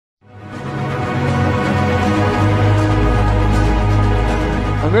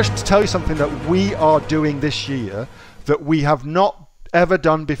going to tell you something that we are doing this year that we have not ever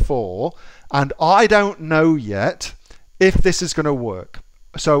done before, and I don't know yet if this is going to work.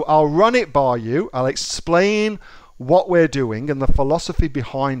 So I'll run it by you. I'll explain what we're doing and the philosophy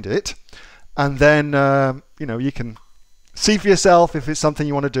behind it, and then you can see for yourself if it's something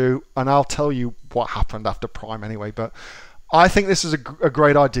you want to do, and I'll tell you what happened after Prime anyway. But I think this is a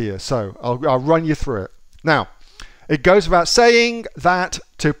great idea, so I'll run you through it. Now, it goes without saying that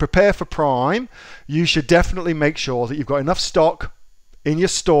to prepare for Prime, you should definitely make sure that you've got enough stock in your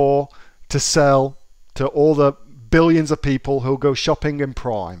store to sell to all the billions of people who'll go shopping in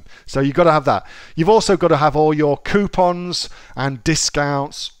Prime. So you've got to have that. You've also got to have all your coupons and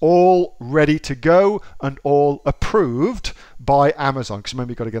discounts all ready to go and all approved by Amazon, because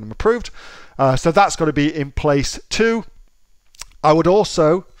remember, you've got to get them approved. So that's got to be in place too. I would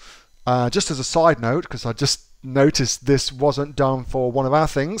also, just as a side note, because I just noticed this wasn't done for one of our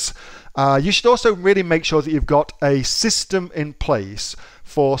things, you should also really make sure that you've got a system in place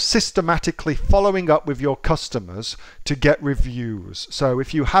for systematically following up with your customers to get reviews. So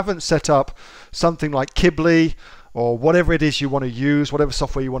if you haven't set up something like Kibli or whatever it is you want to use, whatever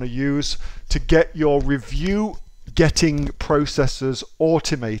software you want to use to get your review getting processes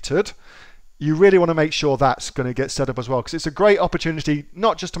automated, you really want to make sure that's going to get set up as well, because it's a great opportunity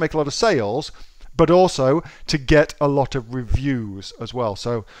not just to make a lot of sales, but also to get a lot of reviews as well.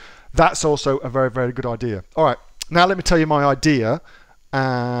 So that's also a very, very good idea. All right, now let me tell you my idea,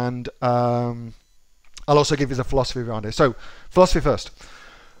 and I'll also give you the philosophy behind it. So philosophy first.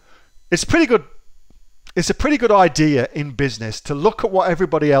 It's a pretty good idea in business to look at what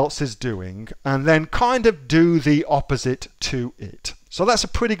everybody else is doing and then kind of do the opposite to it. So that's a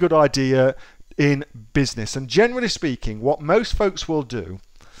pretty good idea in business. And generally speaking, what most folks will do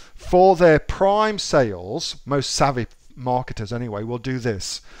for their Prime sales, most savvy marketers anyway, will do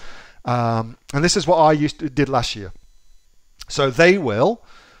this. And this is what I did last year. So they will,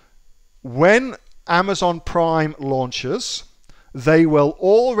 when Amazon Prime launches, they will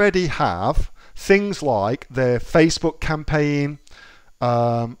already have things like their Facebook campaign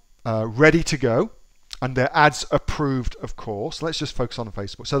ready to go, and their ads approved, of course. Let's just focus on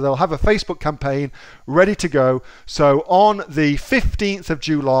Facebook. So they'll have a Facebook campaign ready to go. So on the 15th of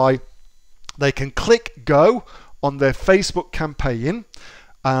July, they can click go on their Facebook campaign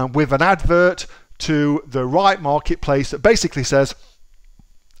with an advert to the right marketplace that basically says,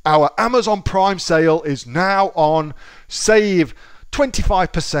 our Amazon Prime sale is now on, save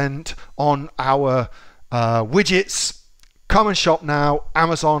 25% on our widgets, come and shop now,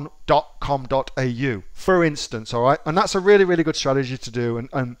 amazon.com.au, for instance. All right, and that's a really, really good strategy to do,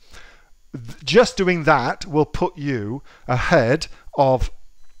 and just doing that will put you ahead of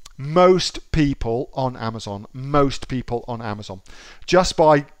most people on Amazon, just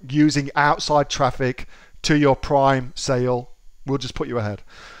by using outside traffic to your Prime sale will just put you ahead.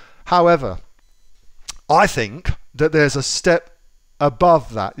 However, I think that there's a step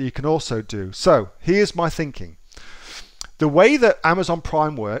above that you can also do. So here's my thinking. The way that Amazon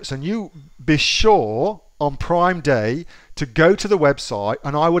Prime works, and you be sure on Prime Day to go to the website,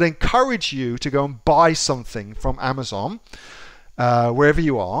 and I would encourage you to go and buy something from Amazon wherever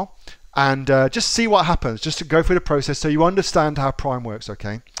you are, and just see what happens, just to go through the process so you understand how Prime works,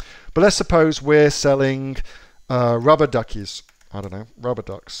 okay? But let's suppose we're selling rubber duckies. I don't know, rubber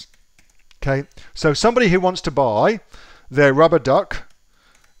ducks. Okay, so somebody who wants to buy their rubber duck,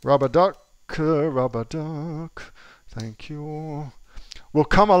 thank you, will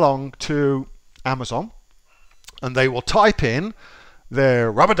come along to Amazon, and they will type in their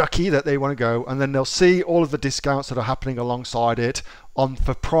rubber ducky that they want to go, and then they'll see all of the discounts that are happening alongside it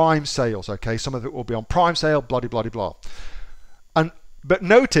for Prime sales. Okay, some of it will be on Prime sale, blah blah blah. But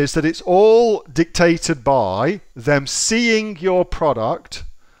notice that it's all dictated by them seeing your product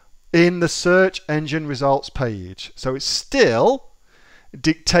in the search engine results page. So it's still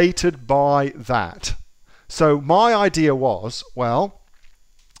dictated by that. So my idea was, well,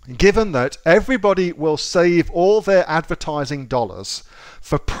 given that everybody will save all their advertising dollars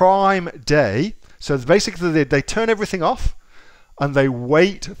for Prime Day, so basically they turn everything off and they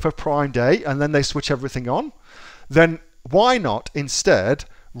wait for Prime Day and then they switch everything on, then why not instead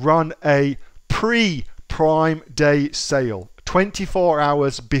run a pre-Prime Day sale? 24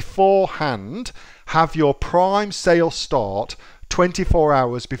 hours beforehand, have your Prime sale start 24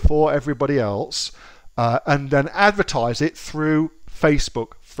 hours before everybody else, and then advertise it through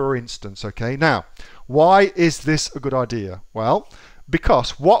Facebook, for instance. Okay, now why is this a good idea? Well,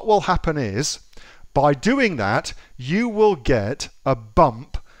 because what will happen is, by doing that, you will get a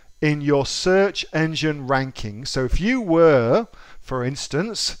bump in your search engine ranking. So if you were For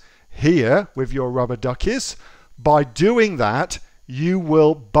instance, here with your rubber duckies, by doing that, you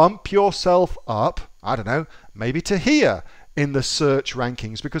will bump yourself up, I don't know, maybe to here in the search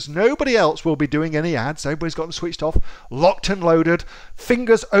rankings, because nobody else will be doing any ads. Everybody's got them switched off, locked and loaded,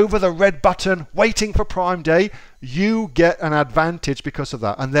 fingers over the red button, waiting for Prime Day. You get an advantage because of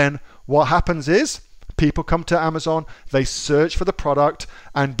that. And then what happens is people come to Amazon, they search for the product,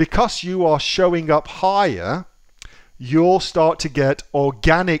 and because you are showing up higher, you'll start to get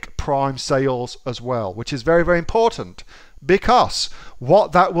organic Prime sales as well, which is very, very important. Because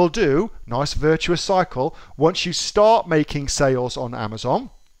what that will do, nice virtuous cycle, once you start making sales on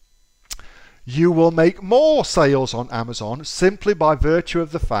Amazon, you will make more sales on Amazon simply by virtue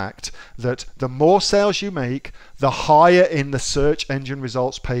of the fact that the more sales you make, the higher in the search engine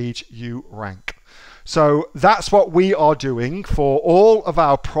results page you rank. So that's what we are doing for all of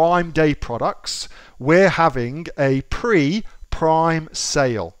our Prime Day products. We're having a pre-Prime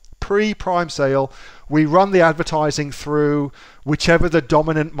sale. Pre-Prime sale. We run the advertising through whichever the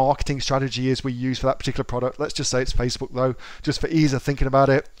dominant marketing strategy is we use for that particular product. Let's just say it's Facebook though, just for ease of thinking about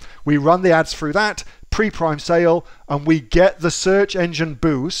it. We run the ads through that pre-Prime sale, and we get the search engine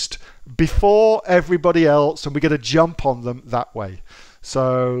boost before everybody else, and we get a jump on them that way.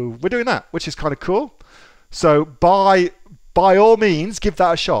 So we're doing that, which is kind of cool. So by all means, give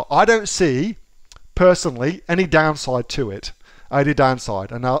that a shot. I don't see personally any downside to it. Any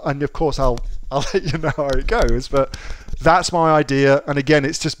downside, and of course I'll let you know how it goes, but that's my idea. And again,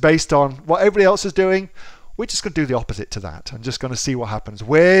 it's just based on what everybody else is doing. We're just going to do the opposite to that. I'm just going to see what happens.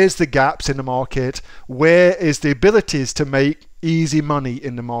 Where's the gaps in the market? Where is the abilities to make easy money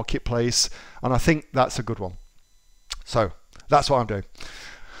in the marketplace? And I think that's a good one. So that's what I'm doing.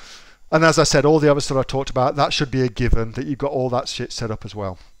 And as I said, all the other stuff I talked about, that should be a given, that you've got all that shit set up as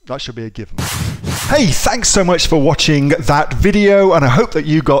well. That should be a given. Hey, thanks so much for watching that video, and I hope that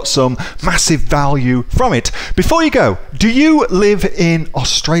you got some massive value from it. Before you go, do you live in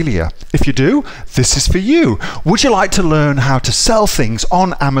Australia? If you do, this is for you. Would you like to learn how to sell things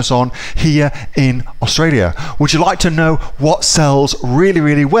on Amazon here in Australia? Would you like to know what sells really,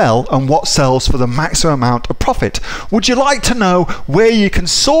 really well and what sells for the maximum amount of profit? Would you like to know where you can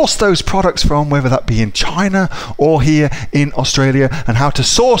source those products from, whether that be in China or here in Australia, and how to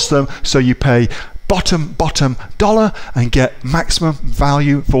source them so you pay bottom dollar and get maximum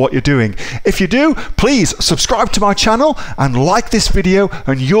value for what you're doing? If you do, please subscribe to my channel and like this video,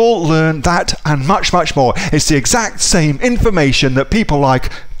 and you'll learn that and much more. It's the exact same information that people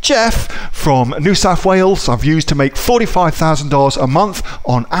like Jeff from New South Wales I've used to make $45,000 a month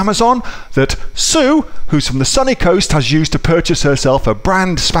on Amazon, that Sue, who's from the sunny coast, has used to purchase herself a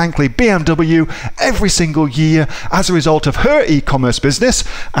brand spankly BMW every single year as a result of her e-commerce business,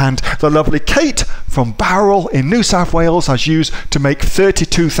 and the lovely Kate from Bowral in New South Wales has used to make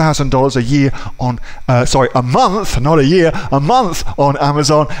 $32,000 a year on a month, not a year, a month on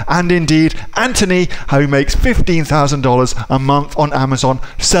Amazon, and indeed Anthony, who makes $15,000 a month on Amazon,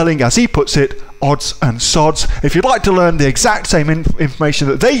 selling, as he puts it, odds and sods. If you'd like to learn the exact same information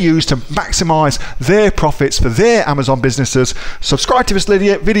that they use to maximize their profits for their Amazon businesses, subscribe to this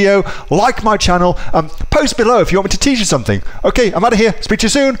video, like my channel, post below if you want me to teach you something. Okay, I'm out of here. Speak to you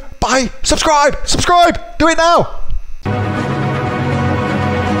soon. Bye. Subscribe. Do it now.